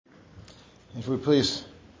If we please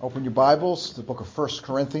open your Bibles to the book of 1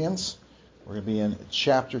 Corinthians. We're going to be in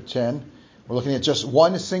chapter 10. We're looking at just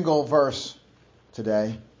one single verse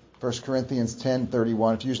today. 1 Corinthians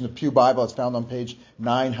 10:31. If you're using the Pew Bible, it's found on page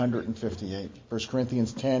 958. 1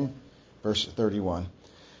 Corinthians 10, verse 31.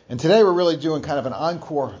 And today we're really doing kind of an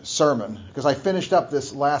encore sermon because I finished up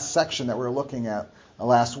this last section that we were looking at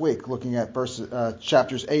last week, looking at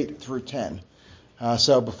chapters 8 through 10.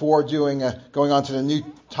 So before going on to the new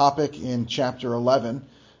topic in chapter 11,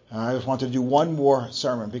 I just wanted to do one more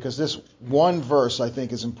sermon because this one verse I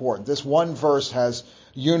think is important. This one verse has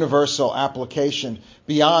universal application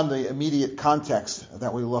beyond the immediate context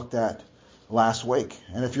that we looked at last week.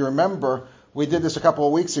 And if you remember, we did this a couple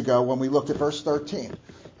of weeks ago when we looked at verse 13.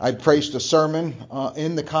 I preached a sermon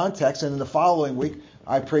in the context, and in the following week,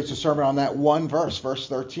 I preached a sermon on that one verse, verse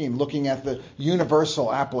 13, looking at the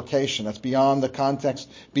universal application that's beyond the context,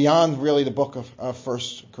 beyond really the book of 1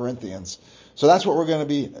 Corinthians. So that's what we're going to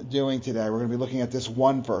be doing today. We're going to be looking at this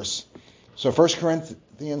one verse. So 1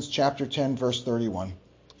 Corinthians chapter 10, verse 31.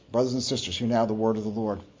 Brothers and sisters, hear now the word of the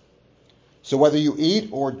Lord. So whether you eat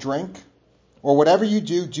or drink, or whatever you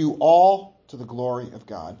do, do all to the glory of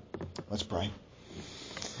God. Let's pray.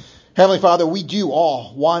 Heavenly Father, we do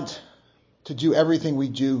all want to do everything we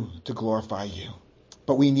do to glorify you.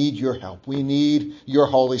 But we need your help. We need your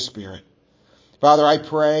Holy Spirit. Father, I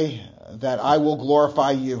pray that I will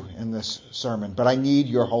glorify you in this sermon, but I need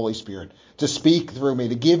your Holy Spirit to speak through me,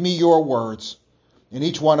 to give me your words. And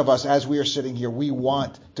each one of us, as we are sitting here, we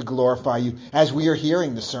want to glorify you as we are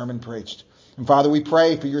hearing the sermon preached. And Father, we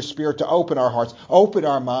pray for your Spirit to open our hearts, open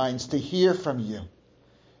our minds to hear from you.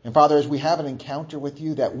 And Father, as we have an encounter with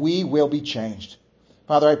you, that we will be changed.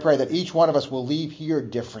 Father, I pray that each one of us will leave here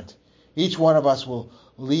different. Each one of us will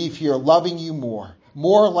leave here loving you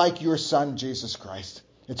more like your Son, Jesus Christ.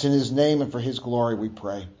 It's in his name and for his glory we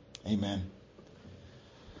pray. Amen.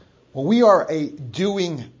 Well, we are a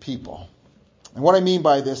doing people. And what I mean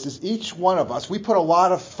by this is each one of us, we put a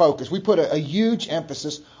lot of focus, we put a huge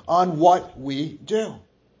emphasis on what we do,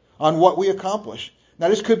 on what we accomplish. Now,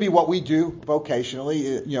 this could be what we do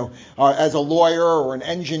vocationally, as a lawyer or an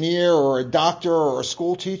engineer or a doctor or a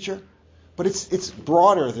school teacher. But it's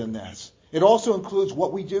broader than this. It also includes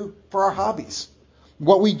what we do for our hobbies,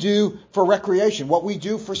 what we do for recreation, what we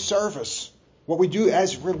do for service, what we do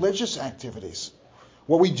as religious activities,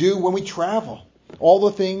 what we do when we travel, all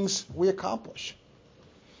the things we accomplish.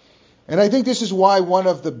 And I think this is why one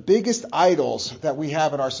of the biggest idols that we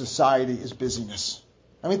have in our society is busyness.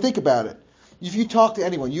 I mean, think about it. If you talk to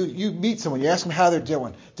anyone, you meet someone, you ask them how they're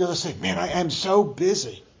doing, they'll say, man, I am so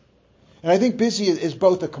busy. And I think busy is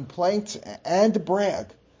both a complaint and a brag.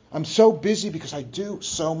 I'm so busy because I do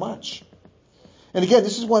so much. And again,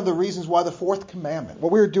 this is one of the reasons why the fourth commandment,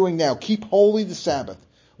 what we're doing now, keep holy the Sabbath,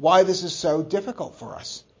 why this is so difficult for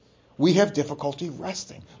us. We have difficulty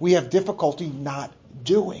resting. We have difficulty not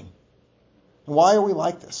doing. And why are we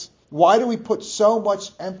like this? Why do we put so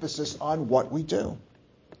much emphasis on what we do?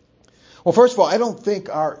 Well, first of all, I don't think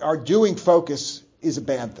our doing focus is a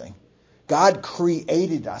bad thing. God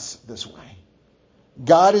created us this way.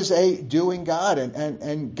 God is a doing God,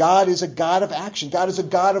 and God is a God of action. God is a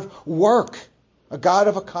God of work, a God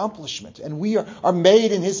of accomplishment. And we are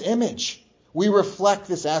made in his image. We reflect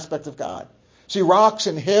this aspect of God. See, rocks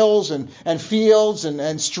and hills and fields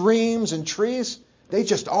and streams and trees, they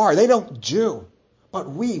just are. They don't do.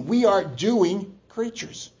 But we are doing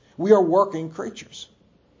creatures. We are working creatures.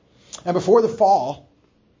 And before the fall,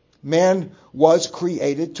 man was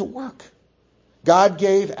created to work. God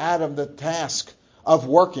gave Adam the task of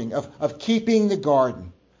working, of keeping the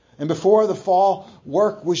garden. And before the fall,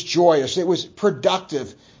 work was joyous. It was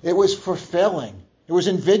productive. It was fulfilling. It was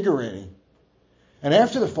invigorating. And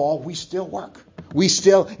after the fall, we still work. We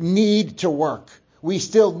still need to work. We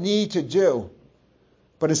still need to do.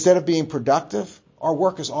 But instead of being productive, our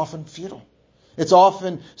work is often futile. It's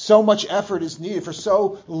often so much effort is needed for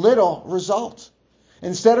so little result.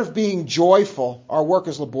 Instead of being joyful, our work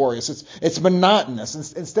is laborious. It's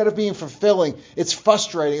monotonous. Instead of being fulfilling, it's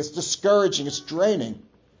frustrating, it's discouraging, it's draining.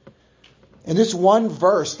 And this one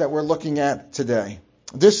verse that we're looking at today,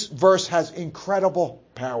 this verse has incredible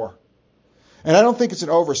power. And I don't think it's an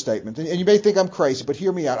overstatement. And you may think I'm crazy, but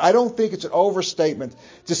hear me out. I don't think it's an overstatement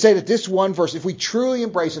to say that this one verse, if we truly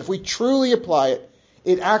embrace it, if we truly apply it,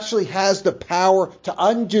 it actually has the power to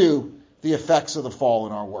undo the effects of the fall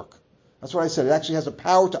in our work. That's what I said. It actually has the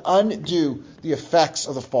power to undo the effects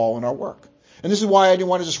of the fall in our work. And this is why I didn't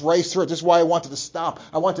want to just race through it. This is why I wanted to stop.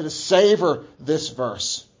 I wanted to savor this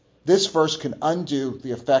verse. This verse can undo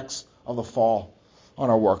the effects of the fall on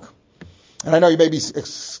our work. And I know you may be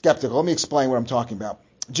skeptical. Let me explain what I'm talking about.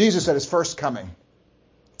 Jesus at his first coming,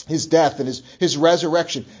 his death and his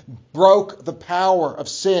resurrection broke the power of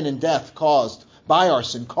sin and death caused by our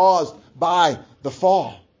sin, caused by the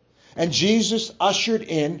fall. And Jesus ushered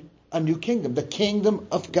in a new kingdom, the kingdom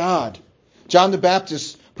of God. John the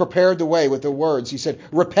Baptist prepared the way with the words. He said,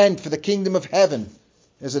 "Repent, for the kingdom of heaven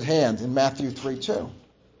is at hand," in Matthew 3:2.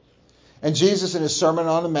 And Jesus in his Sermon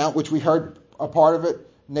on the Mount, which we heard a part of it,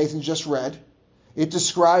 Nathan just read, it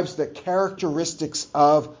describes the characteristics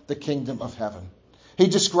of the kingdom of heaven. He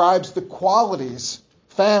describes the qualities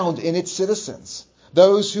found in its citizens,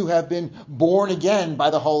 those who have been born again by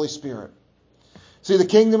the Holy Spirit. See, the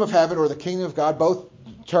kingdom of heaven or the kingdom of God, both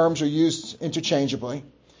terms are used interchangeably.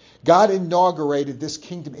 God inaugurated this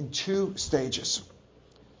kingdom in two stages.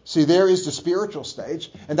 See, there is the spiritual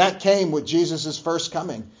stage, and that came with Jesus' first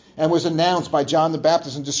coming and was announced by John the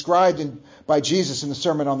Baptist and described by Jesus in the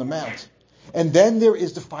Sermon on the Mount. And then there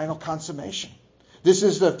is the final consummation. This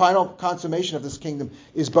is the final consummation of this kingdom,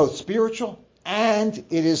 is both spiritual and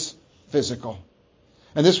it is physical.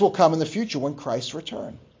 And this will come in the future when Christ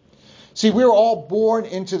returns. See, we're all born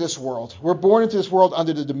into this world. We're born into this world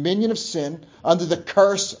under the dominion of sin, under the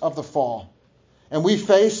curse of the fall. And we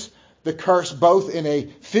face the curse both in a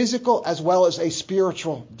physical as well as a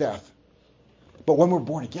spiritual death. But when we're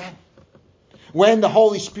born again, when the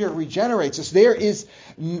Holy Spirit regenerates us, there is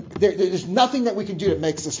nothing that we can do that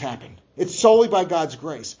makes this happen. It's solely by God's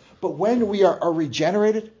grace. But when we are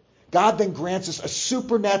regenerated, God then grants us a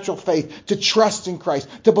supernatural faith to trust in Christ,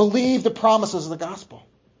 to believe the promises of the gospel.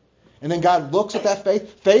 And then God looks at that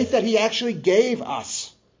faith that he actually gave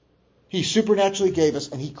us. He supernaturally gave us,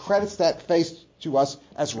 and he credits that faith to us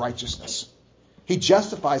as righteousness. He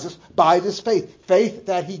justifies us by this faith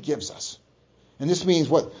that he gives us. And this means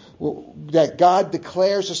that God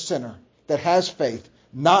declares a sinner that has faith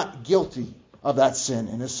not guilty of that sin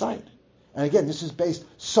in his sight. And again, this is based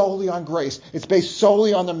solely on grace. It's based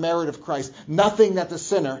solely on the merit of Christ. Nothing that the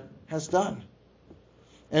sinner has done.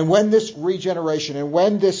 And when this regeneration and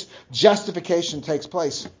when this justification takes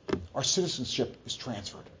place, our citizenship is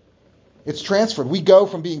transferred. It's transferred. We go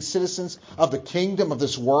from being citizens of the kingdom of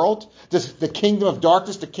this world, the kingdom of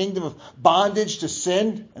darkness, the kingdom of bondage to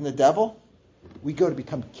sin and the devil. We go to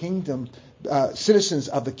become citizens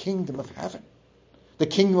of the kingdom of heaven, the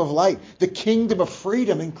kingdom of light, the kingdom of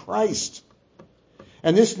freedom in Christ.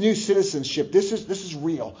 And this new citizenship, this is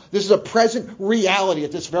real. This is a present reality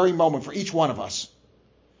at this very moment for each one of us.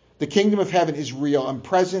 The kingdom of heaven is real and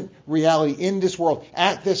present reality in this world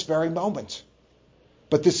at this very moment.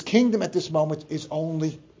 But this kingdom at this moment is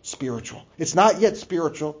only spiritual. It's not yet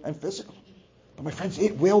spiritual and physical. But my friends,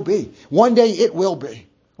 it will be. One day it will be.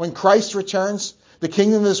 When Christ returns, the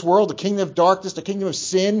kingdom of this world, the kingdom of darkness, the kingdom of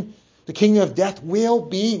sin, the kingdom of death will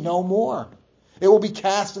be no more. It will be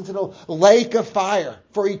cast into the lake of fire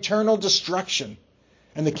for eternal destruction.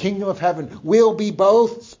 And the kingdom of heaven will be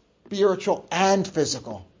both spiritual and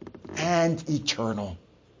physical and eternal.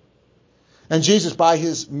 And Jesus, by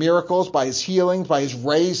his miracles, by his healings, by his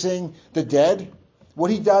raising the dead, what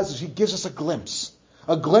he does is he gives us a glimpse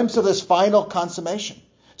of this final consummation.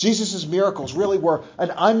 Jesus' miracles really were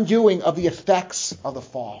an undoing of the effects of the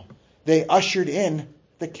fall. They ushered in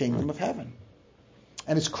the kingdom of heaven.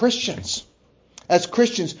 And as Christians,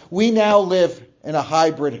 we now live in a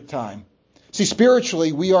hybrid time. See,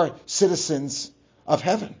 spiritually, we are citizens of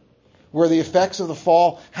heaven, where the effects of the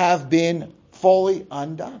fall have been fully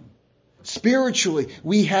undone. Spiritually,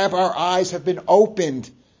 our eyes have been opened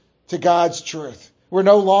to God's truth. We're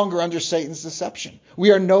no longer under Satan's deception.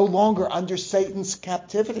 We are no longer under Satan's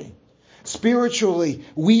captivity. Spiritually,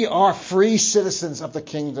 we are free citizens of the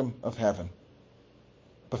kingdom of heaven.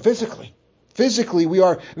 But physically, we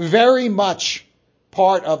are very much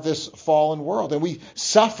part of this fallen world, and we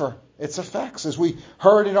suffer its effects, as we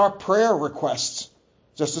heard in our prayer requests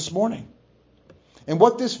just this morning. And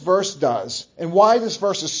what this verse does, and why this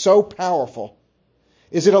verse is so powerful,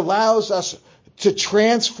 is it allows us to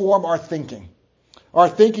transform our thinking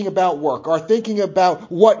about work, our thinking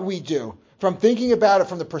about what we do, from thinking about it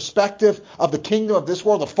from the perspective of the kingdom of this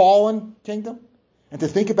world, the fallen kingdom, and to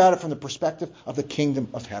think about it from the perspective of the kingdom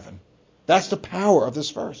of heaven. That's the power of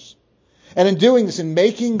this verse. And in doing this, in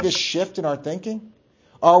making this shift in our thinking,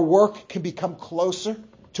 our work can become closer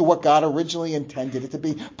to what God originally intended it to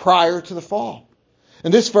be prior to the fall.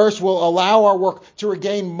 And this verse will allow our work to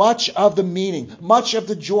regain much of the meaning, much of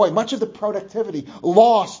the joy, much of the productivity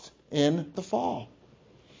lost in the fall.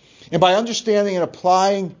 And by understanding and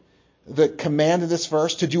applying the command of this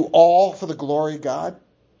verse to do all for the glory of God,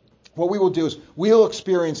 what we will do is we'll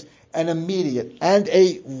experience an immediate and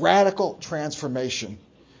a radical transformation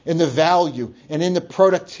in the value and in the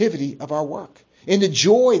productivity of our work. in the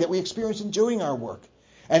joy that we experience in doing our work,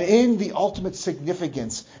 and in the ultimate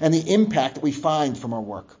significance and the impact that we find from our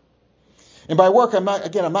work. And by work, I'm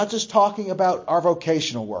not just talking about our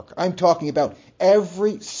vocational work. I'm talking about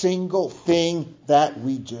every single thing that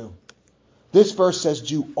we do. This verse says,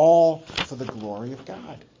 do all for the glory of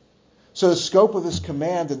God. So the scope of this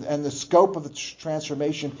command and the scope of the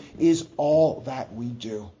transformation is all that we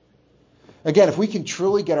do. Again, if we can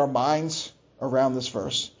truly get our minds around this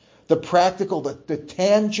verse, the practical, the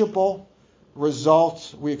tangible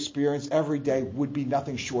results we experience every day would be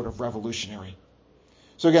nothing short of revolutionary.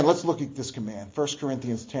 So again, let's look at this command. 1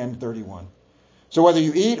 Corinthians 10:31. So whether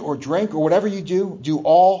you eat or drink or whatever you do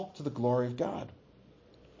all to the glory of God.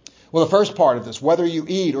 Well, the first part of this, whether you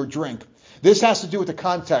eat or drink, this has to do with the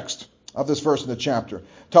context of this verse in the chapter,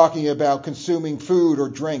 talking about consuming food or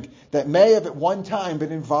drink that may have at one time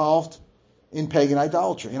been involved in pagan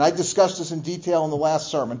idolatry. And I discussed this in detail in the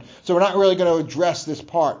last sermon, so we're not really going to address this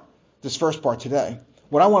first part today.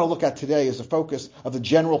 What I want to look at today is the focus of the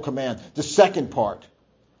general command, the second part.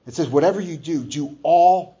 It says, whatever you do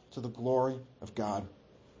all to the glory of God.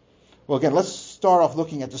 Well, again, let's start off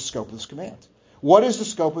looking at the scope of this command. What is the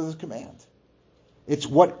scope of this command? It's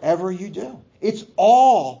whatever you do. It's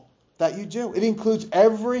all that you do. It includes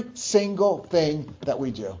every single thing that we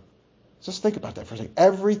do. Just think about that for a second.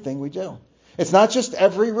 Everything we do. It's not just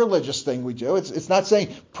every religious thing we do. It's not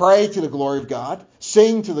saying pray to the glory of God,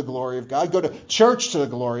 sing to the glory of God, go to church to the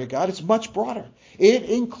glory of God. It's much broader. It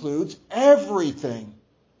includes everything.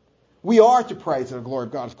 We are to pray to the glory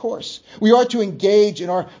of God, of course. We are to engage in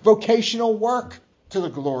our vocational work to the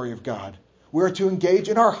glory of God. We are to engage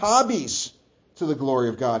in our hobbies to the glory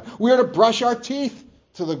of God. We are to brush our teeth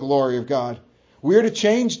to the glory of God. We are to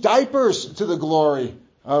change diapers to the glory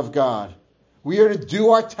of God. We are to do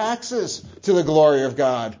our taxes to the glory of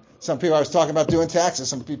God. Some people, I was talking about doing taxes.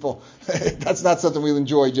 Some people, that's not something we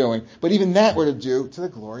enjoy doing. But even that we're to do to the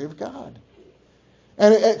glory of God.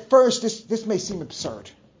 And at first, this may seem absurd.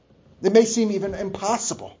 It may seem even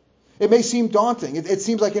impossible. It may seem daunting. It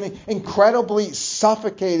seems like an incredibly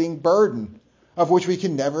suffocating burden of which we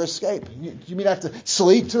can never escape. You mean I have to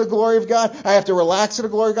sleep to the glory of God? I have to relax to the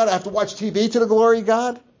glory of God? I have to watch TV to the glory of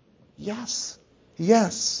God? Yes.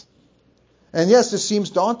 Yes. And yes, this seems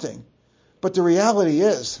daunting. But the reality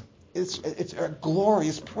is, it's a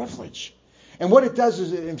glorious privilege. And what it does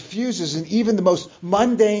is it infuses in even the most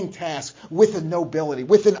mundane task with a nobility,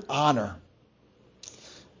 with an honor.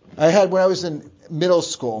 When I was in middle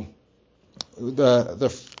school, the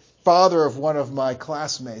father of one of my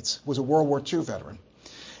classmates was a World War II veteran.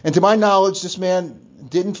 And to my knowledge, this man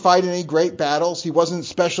didn't fight any great battles. He wasn't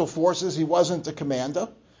special forces. He wasn't a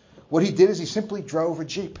commando. What he did is he simply drove a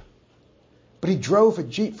Jeep. But he drove a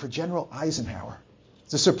Jeep for General Eisenhower,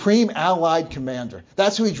 the supreme Allied commander.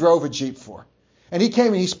 That's who he drove a Jeep for. And he came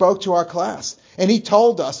and he spoke to our class. And he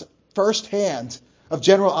told us firsthand of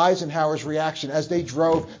General Eisenhower's reaction as they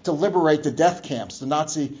drove to liberate the death camps, the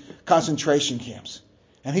Nazi concentration camps.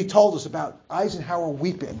 And he told us about Eisenhower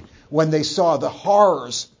weeping when they saw the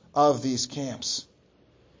horrors of these camps.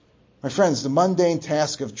 My friends, the mundane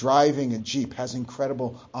task of driving a Jeep has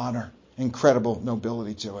incredible honor, incredible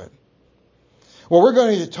nobility to it. Well, we're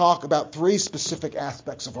going to talk about three specific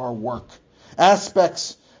aspects of our work.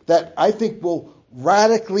 Aspects that I think will be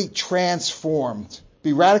radically transformed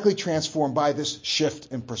by this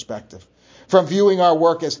shift in perspective. From viewing our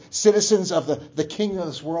work as citizens of the kingdom of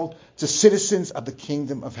this world to citizens of the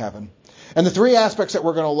kingdom of heaven. And the three aspects that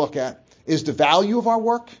we're going to look at is the value of our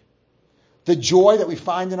work, the joy that we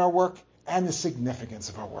find in our work, and the significance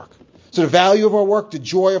of our work. So the value of our work, the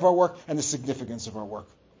joy of our work, and the significance of our work.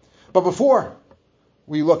 But before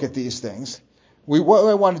we look at these things, what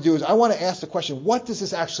I want to do is I want to ask the question, what does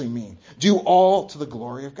this actually mean? Do all to the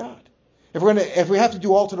glory of God. If we have to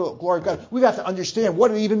do all to the glory of God, we have to understand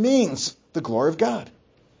what it even means, the glory of God.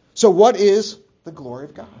 So what is the glory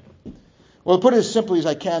of God? Well, to put it as simply as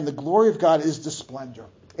I can, the glory of God is the splendor.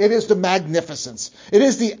 It is the magnificence. It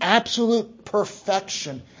is the absolute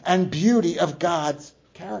perfection and beauty of God's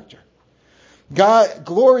character.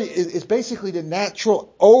 Glory is basically the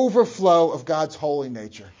natural overflow of God's holy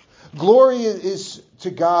nature. Glory is to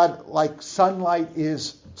God like sunlight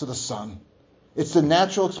is to the sun. It's the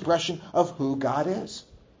natural expression of who God is.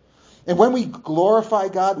 And when we glorify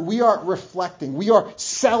God, we are reflecting, we are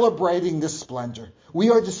celebrating this splendor.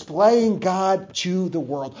 We are displaying God to the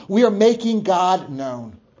world. We are making God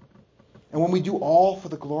known. And when we do all for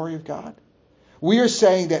the glory of God, we are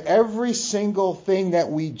saying that every single thing that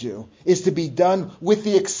we do is to be done with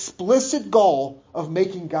the explicit goal of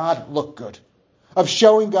making God look good, of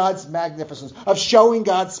showing God's magnificence, of showing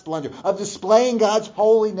God's splendor, of displaying God's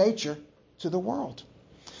holy nature to the world.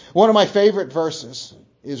 One of my favorite verses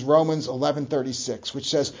is Romans 11:36, which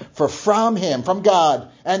says, "For from him, from God,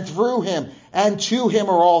 and through him, and to him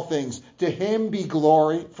are all things. To him be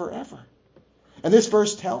glory forever." And this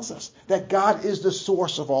verse tells us that God is the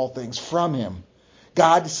source of all things, from him.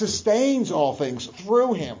 God sustains all things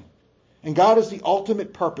through him. And God is the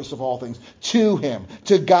ultimate purpose of all things, to him.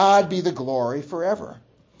 To God be the glory forever.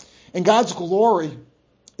 And God's glory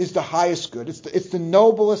is the highest good. It's the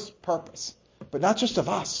noblest purpose. But not just of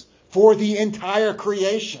us, for the entire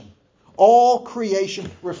creation. All creation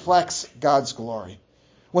reflects God's glory.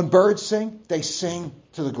 When birds sing, they sing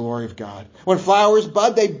to the glory of God. When flowers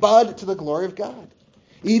bud, they bud to the glory of God.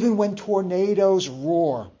 Even when tornadoes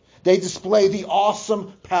roar, they display the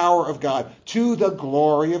awesome power of God to the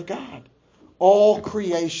glory of God. All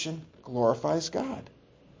creation glorifies God.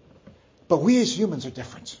 But we as humans are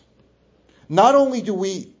different. Not only do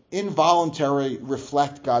we involuntarily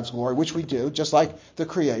reflect God's glory, which we do, just like the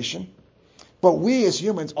creation, but we as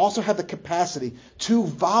humans also have the capacity to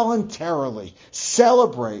voluntarily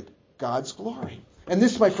celebrate God's glory. And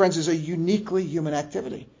this, my friends, is a uniquely human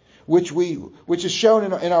activity, which is shown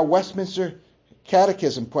in our Westminster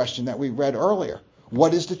Catechism question that we read earlier.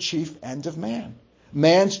 What is the chief end of man?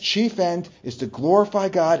 Man's chief end is to glorify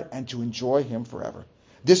God and to enjoy him forever.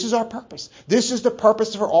 This is our purpose. This is the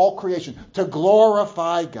purpose for all creation, to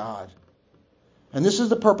glorify God. And this is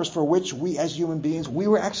the purpose for which we as human beings, we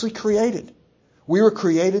were actually created. We were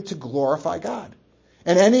created to glorify God.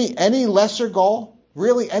 And any lesser goal,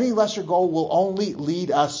 really any lesser goal, will only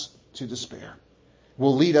lead us to despair,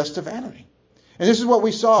 will lead us to vanity. And this is what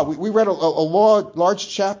we saw. We read a large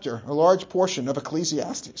chapter, a large portion of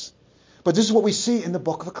Ecclesiastes. But this is what we see in the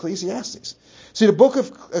book of Ecclesiastes. See, the book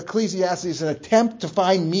of Ecclesiastes is an attempt to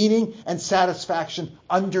find meaning and satisfaction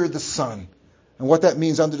under the sun. And what that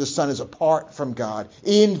means under the sun is apart from God,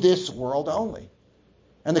 in this world only.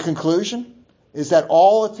 And the conclusion is that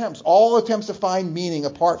all attempts to find meaning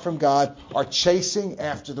apart from God are chasing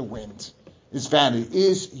after the wind, is vanity,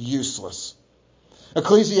 is useless.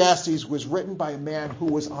 Ecclesiastes was written by a man who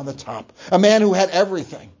was on the top, a man who had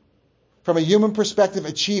everything. From a human perspective,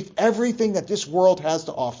 achieved everything that this world has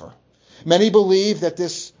to offer. Many believe that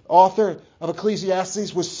this author of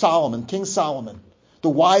Ecclesiastes was Solomon, King Solomon,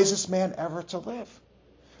 the wisest man ever to live.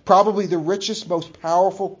 Probably the richest, most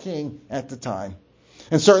powerful king at the time.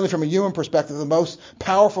 And certainly from a human perspective, the most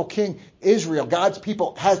powerful king Israel, God's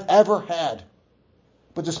people, has ever had.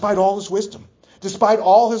 But despite all his wisdom, despite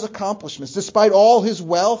all his accomplishments, despite all his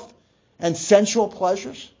wealth and sensual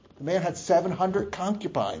pleasures, the man had 700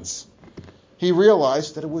 concubines. He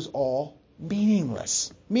realized that it was all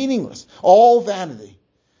meaningless, all vanity.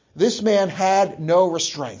 This man had no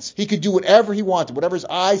restraints. He could do whatever he wanted, whatever his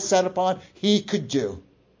eyes set upon, he could do.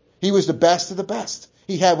 He was the best of the best.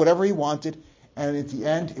 He had whatever he wanted, and at the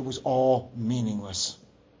end, it was all meaningless.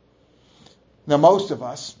 Now, most of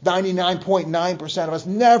us, 99.9% of us,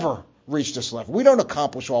 never reach this level. We don't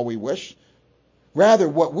accomplish all we wish. Rather,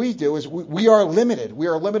 what we do is we are limited. We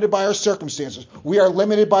are limited by our circumstances. We are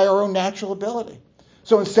limited by our own natural ability.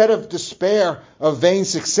 So instead of despair of vain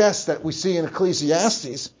success that we see in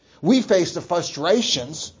Ecclesiastes, we face the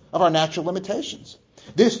frustrations of our natural limitations.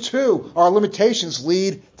 This too, our limitations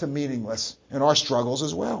lead to meaningless in our struggles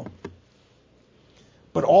as well.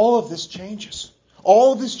 But all of this changes.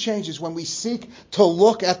 All of this changes when we seek to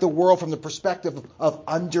look at the world from the perspective of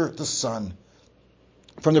under the sun,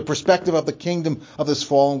 from the perspective of the kingdom of this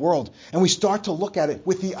fallen world. And we start to look at it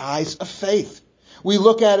with the eyes of faith. We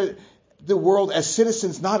look at it, the world, as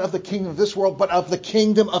citizens not of the kingdom of this world, but of the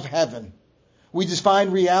kingdom of heaven. We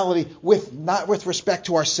define reality not with respect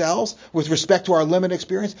to ourselves, with respect to our limited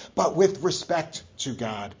experience, but with respect to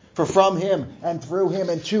God. For from him and through him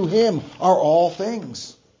and to him are all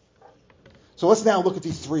things. So let's now look at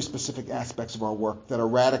these three specific aspects of our work that are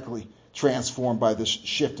radically transformed by this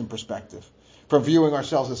shift in perspective. From viewing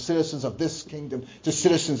ourselves as citizens of this kingdom to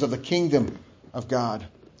citizens of the kingdom of God.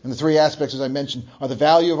 And the three aspects, as I mentioned, are the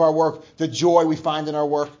value of our work, the joy we find in our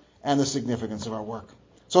work, and the significance of our work.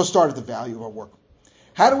 So let's start at the value of our work.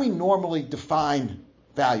 How do we normally define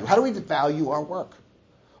value? How do we value our work?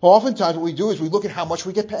 Well, oftentimes what we do is we look at how much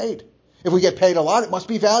we get paid. If we get paid a lot, it must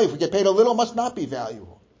be value. If we get paid a little, it must not be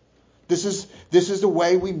valuable. This is the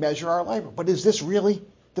way we measure our labor. But is this really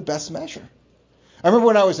the best measure? I remember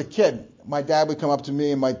when I was a kid, my dad would come up to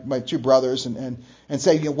me and my two brothers and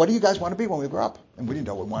say, what do you guys want to be when we grow up? And we didn't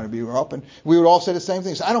know what we wanted to be when we grew up. And we would all say the same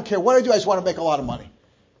thing. So, I don't care what I do, I just want to make a lot of money.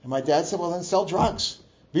 And my dad said, well, then sell drugs.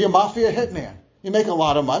 Be a mafia hitman. You make a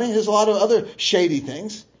lot of money. There's a lot of other shady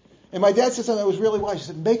things. And my dad said something that was really wise. He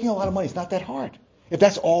said, making a lot of money is not that hard if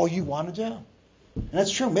that's all you want to do. And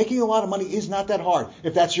that's true. Making a lot of money is not that hard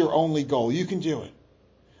if that's your only goal. You can do it.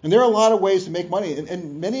 And there are a lot of ways to make money,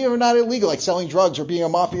 and many are not illegal, like selling drugs or being a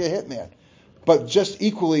mafia hitman, but just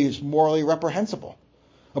equally is morally reprehensible.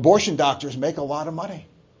 Abortion doctors make a lot of money.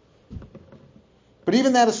 But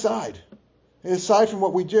even that aside from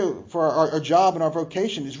what we do for our job and our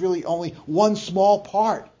vocation is really only one small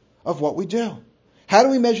part of what we do. How do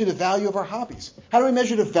we measure the value of our hobbies? How do we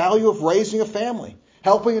measure the value of raising a family,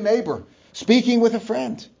 helping a neighbor, speaking with a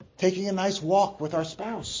friend, taking a nice walk with our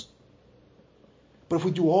spouse? But if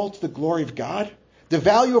we do all to the glory of God, the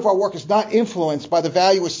value of our work is not influenced by the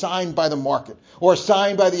value assigned by the market or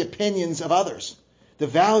assigned by the opinions of others. The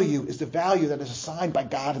value is the value that is assigned by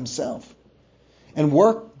God himself. And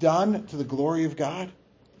work done to the glory of God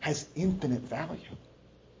has infinite value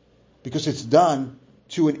because it's done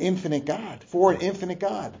to an infinite God, for an infinite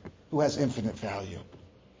God who has infinite value.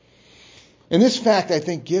 And this fact, I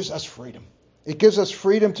think, gives us freedom. It gives us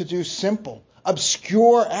freedom to do simple,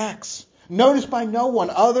 obscure acts noticed by no one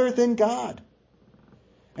other than God.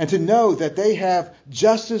 And to know that they have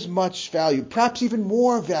just as much value, perhaps even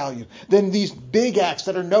more value, than these big acts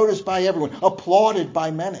that are noticed by everyone, applauded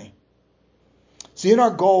by many. See, in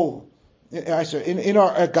our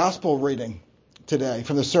gospel reading today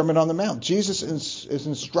from the Sermon on the Mount, Jesus'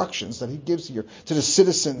 instructions that he gives here to the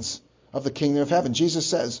citizens of the kingdom of heaven. Jesus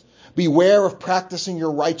says, "Beware of practicing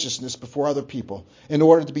your righteousness before other people in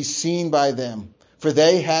order to be seen by them, for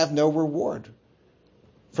they have no reward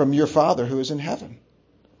from your Father who is in heaven.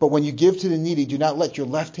 But when you give to the needy, do not let your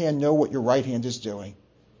left hand know what your right hand is doing,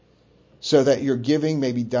 so that your giving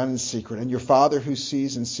may be done in secret, and your Father who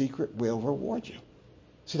sees in secret will reward you."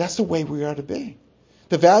 See, that's the way we are to be.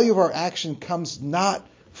 The value of our action comes not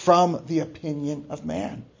from the opinion of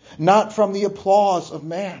man, not from the applause of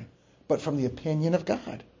man, but from the opinion of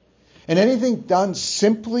God. And anything done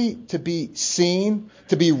simply to be seen,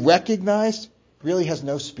 to be recognized, really has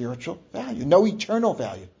no spiritual value, no eternal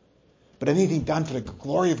value. But anything done for the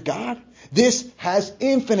glory of God, this has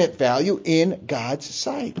infinite value in God's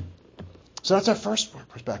sight. So that's our first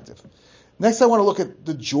perspective. Next, I want to look at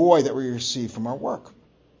the joy that we receive from our work.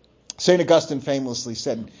 St. Augustine famously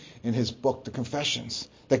said in his book, The Confessions,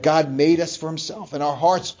 that God made us for himself, and our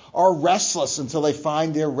hearts are restless until they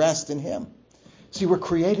find their rest in him. See, we're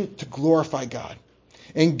created to glorify God.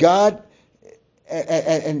 And God,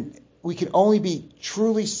 and we can only be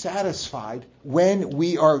truly satisfied when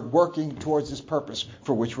we are working towards this purpose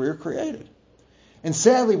for which we are created. And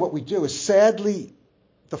sadly, what we do is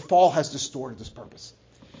the fall has distorted this purpose.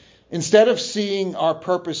 Instead of seeing our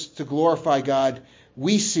purpose to glorify God,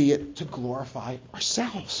 we see it to glorify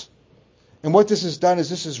ourselves. And what this has done is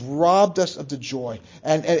this has robbed us of the joy,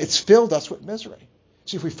 and it's filled us with misery.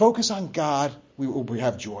 See, if we focus on God, we will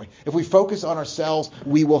have joy. If we focus on ourselves,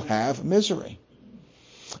 we will have misery.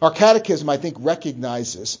 Our catechism, I think,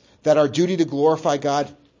 recognizes that our duty to glorify God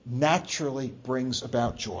naturally brings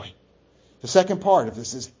about joy. The second part of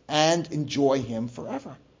this is, and enjoy him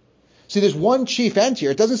forever. See, there's one chief end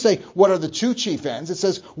here. It doesn't say what are the two chief ends. It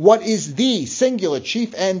says what is the singular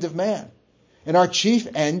chief end of man. And our chief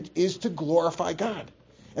end is to glorify God.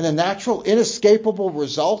 And the natural, inescapable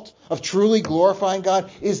result of truly glorifying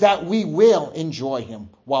God is that we will enjoy him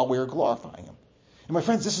while we're glorifying him. And my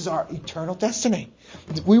friends, this is our eternal destiny.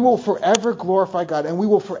 We will forever glorify God, and we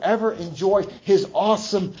will forever enjoy his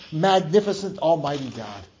awesome, magnificent, almighty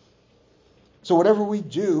God. So whatever we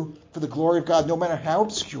do for the glory of God, no matter how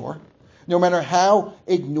obscure, no matter how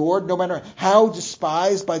ignored, no matter how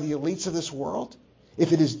despised by the elites of this world,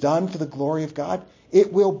 if it is done for the glory of God,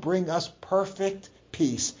 it will bring us perfect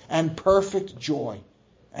peace and perfect joy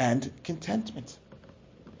and contentment.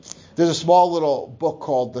 There's a small little book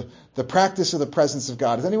called The Practice of the Presence of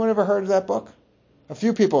God. Has anyone ever heard of that book? A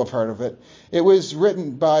few people have heard of it. It was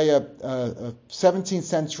written by a 17th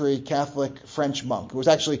century Catholic French monk. It was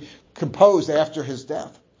actually composed after his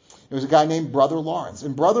death. It was a guy named Brother Lawrence.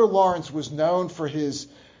 And Brother Lawrence was known for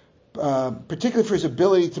particularly for his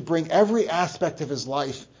ability to bring every aspect of his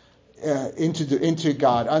life into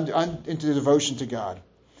God, into the devotion to God.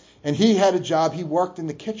 And he had a job. He worked in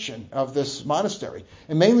the kitchen of this monastery.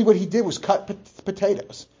 And mainly what he did was cut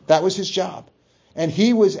potatoes. That was his job. And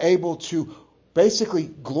he was able to basically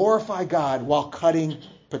glorify God while cutting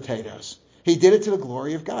potatoes. He did it to the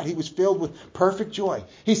glory of God. He was filled with perfect joy.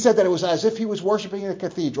 He said that it was as if he was worshiping in a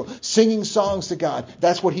cathedral, singing songs to God.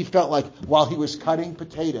 That's what he felt like while he was cutting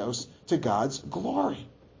potatoes to God's glory.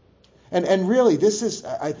 And really, this is,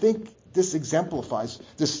 I think, this exemplifies,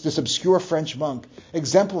 this obscure French monk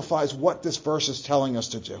exemplifies what this verse is telling us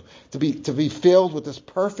to do. To be filled with this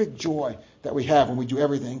perfect joy that we have when we do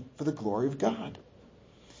everything for the glory of God.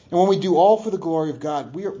 And when we do all for the glory of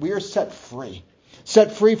God, we are set free.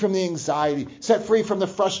 Set free from the anxiety, set free from the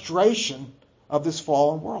frustration of this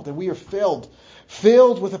fallen world. And we are filled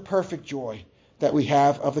with a perfect joy that we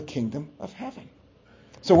have of the kingdom of heaven.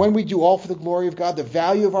 So when we do all for the glory of God, the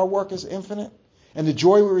value of our work is infinite, and the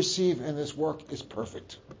joy we receive in this work is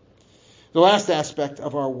perfect. The last aspect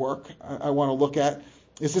of our work I want to look at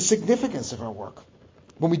is the significance of our work.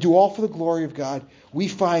 When we do all for the glory of God, we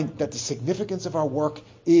find that the significance of our work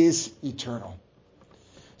is eternal.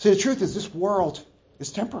 See, the truth is this world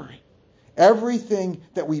is temporary. Everything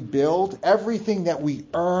that we build, everything that we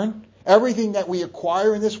earn, everything that we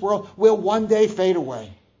acquire in this world will one day fade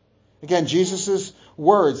away. Again, Jesus'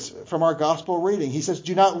 words from our gospel reading. He says,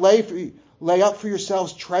 do not lay up for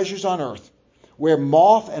yourselves treasures on earth, where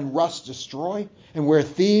moth and rust destroy, and where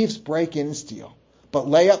thieves break in and steal. But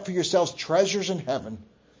lay up for yourselves treasures in heaven,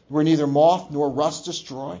 where neither moth nor rust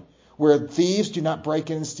destroy, where thieves do not break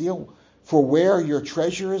in and steal. For where your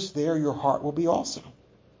treasure is, there your heart will be also.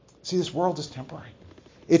 See, this world is temporary.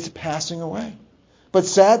 It's passing away. But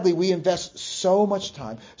sadly, we invest so much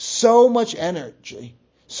time, so much energy,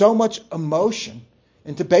 so much emotion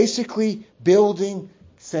into basically building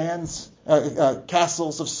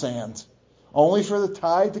castles of sand, only for the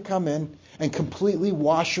tide to come in and completely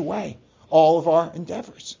wash away all of our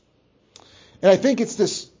endeavors. And I think it's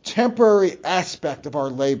this temporary aspect of our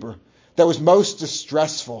labor that was most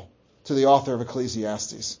distressful to the author of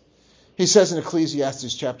Ecclesiastes. He says in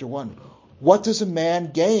Ecclesiastes chapter 1, what does a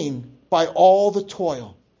man gain by all the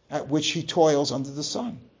toil at which he toils under the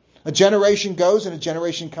sun? A generation goes and a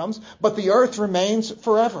generation comes, but the earth remains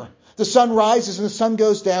forever. The sun rises and the sun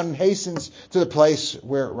goes down and hastens to the place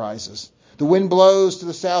where it rises. The wind blows to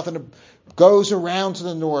the south and it goes around to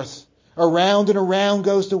the north. Around and around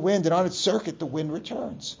goes the wind, and on its circuit the wind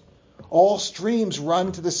returns. All streams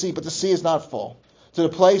run to the sea, but the sea is not full. To the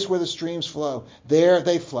place where the streams flow, there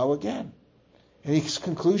they flow again. In his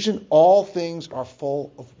conclusion, all things are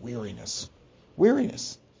full of weariness.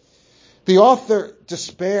 Weariness. The author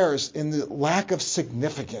despairs in the lack of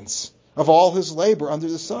significance of all his labor under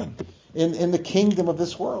the sun in the kingdom of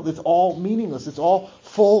this world. It's all meaningless. It's all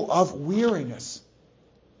full of weariness.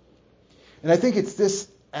 And I think it's this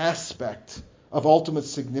aspect of ultimate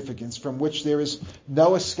significance from which there is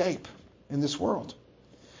no escape in this world.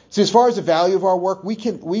 See, as far as the value of our work, we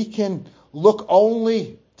can look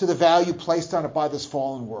only to the value placed on it by this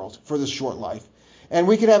fallen world for this short life. And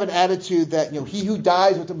we can have an attitude that, he who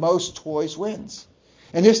dies with the most toys wins.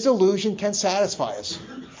 And this delusion can satisfy us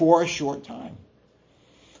for a short time.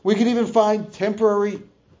 We can even find temporary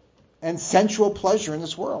and sensual pleasure in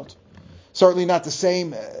this world. Certainly not the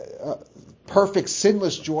same perfect,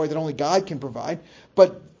 sinless joy that only God can provide.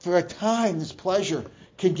 But for a time, this pleasure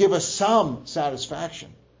can give us some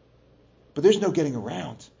satisfaction. But there's no getting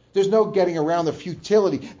around. There's no getting around the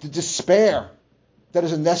futility, the despair that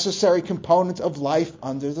is a necessary component of life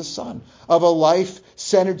under the sun, of a life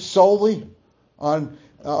centered solely on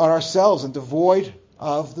ourselves and devoid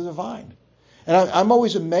of the divine. And I'm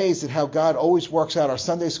always amazed at how God always works out our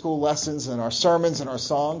Sunday school lessons and our sermons and our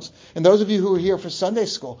songs. And those of you who were here for Sunday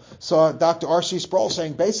school saw Dr. R.C. Sproul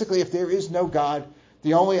saying, basically, if there is no God,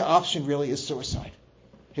 the only option really is suicide.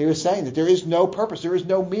 He was saying that there is no purpose, there is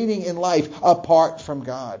no meaning in life apart from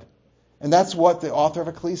God. And that's what the author of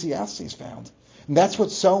Ecclesiastes found. And that's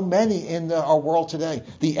what so many in our world today,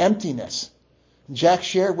 the emptiness. Jack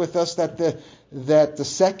shared with us that the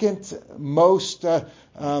second most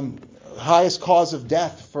highest cause of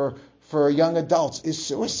death for young adults is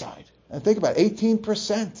suicide. And think about it,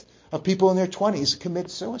 18% of people in their 20s commit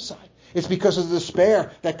suicide. It's because of the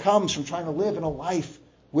despair that comes from trying to live in a life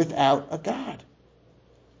without a God.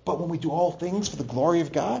 But when we do all things for the glory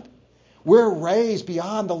of God, we're raised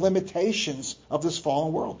beyond the limitations of this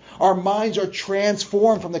fallen world. Our minds are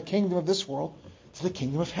transformed from the kingdom of this world to the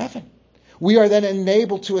kingdom of heaven. We are then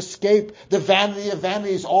enabled to escape the vanity of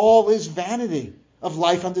vanities. All is vanity of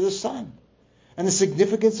life under the sun. And the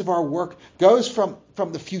significance of our work goes from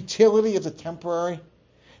the futility of the temporary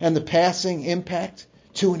and the passing impact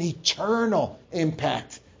to an eternal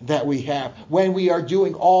impact that we have when we are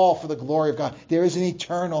doing all for the glory of God. There is an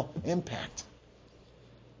eternal impact.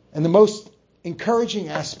 And the most encouraging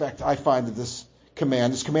aspect I find of this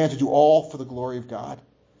command to do all for the glory of God,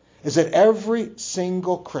 is that every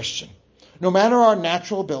single Christian, no matter our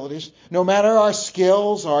natural abilities, no matter our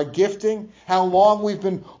skills, our gifting, how long we've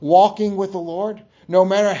been walking with the Lord, no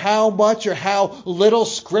matter how much or how little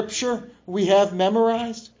scripture we have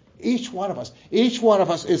memorized, each one of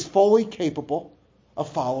us is fully capable of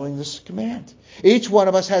following this command. Each one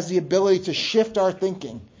of us has the ability to shift our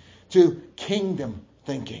thinking to kingdom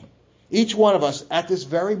thinking. Each one of us at this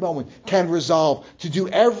very moment can resolve to do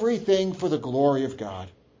everything for the glory of God.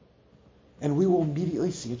 And we will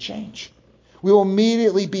immediately see a change. We will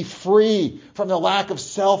immediately be free from the lack of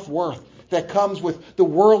self-worth that comes with the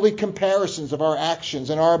worldly comparisons of our actions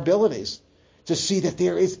and our abilities, to see that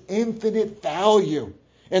there is infinite value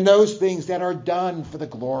in those things that are done for the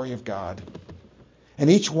glory of God. And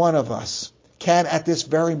each one of us can at this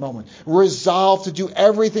very moment resolve to do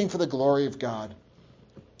everything for the glory of God.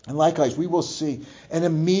 And likewise, we will see an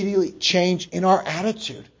immediate change in our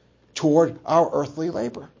attitude toward our earthly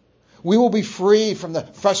labor. We will be free from the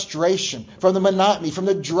frustration, from the monotony, from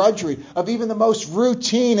the drudgery of even the most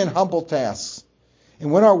routine and humble tasks.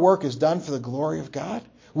 And when our work is done for the glory of God,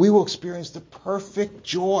 we will experience the perfect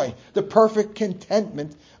joy, the perfect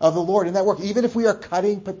contentment of the Lord in that work. Even if we are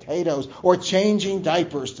cutting potatoes or changing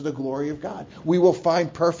diapers to the glory of God, we will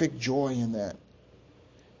find perfect joy in that.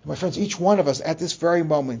 My friends, each one of us at this very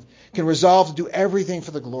moment can resolve to do everything for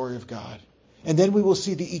the glory of God. And then we will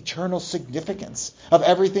see the eternal significance of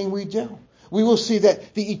everything we do. We will see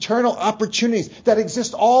that the eternal opportunities that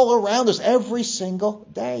exist all around us every single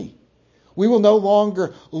day. We will no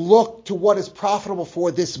longer look to what is profitable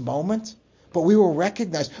for this moment, but we will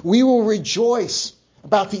recognize, we will rejoice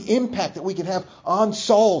about the impact that we can have on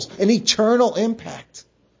souls, an eternal impact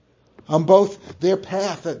on both their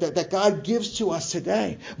path that God gives to us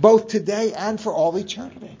today, both today and for all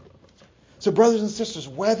eternity. So brothers and sisters,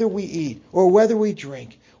 whether we eat or whether we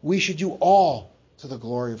drink, we should do all to the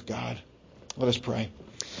glory of God. Let us pray.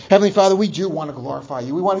 Heavenly Father, we do want to glorify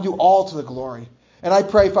you. We want to do all to the glory. And I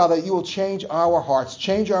pray, Father, that you will change our hearts,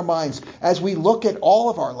 change our minds as we look at all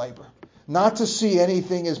of our labor. Not to see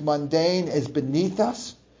anything as mundane as beneath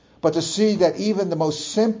us, but to see that even the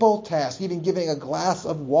most simple task, even giving a glass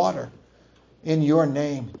of water in your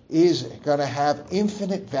name, is going to have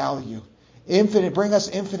infinite value. Bring us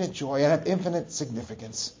infinite joy and have infinite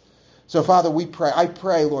significance. So, Father, I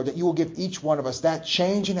pray, Lord, that you will give each one of us that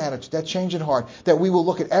change in attitude, that change in heart, that we will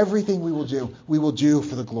look at everything we will do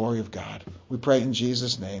for the glory of God. We pray in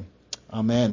Jesus' name. Amen.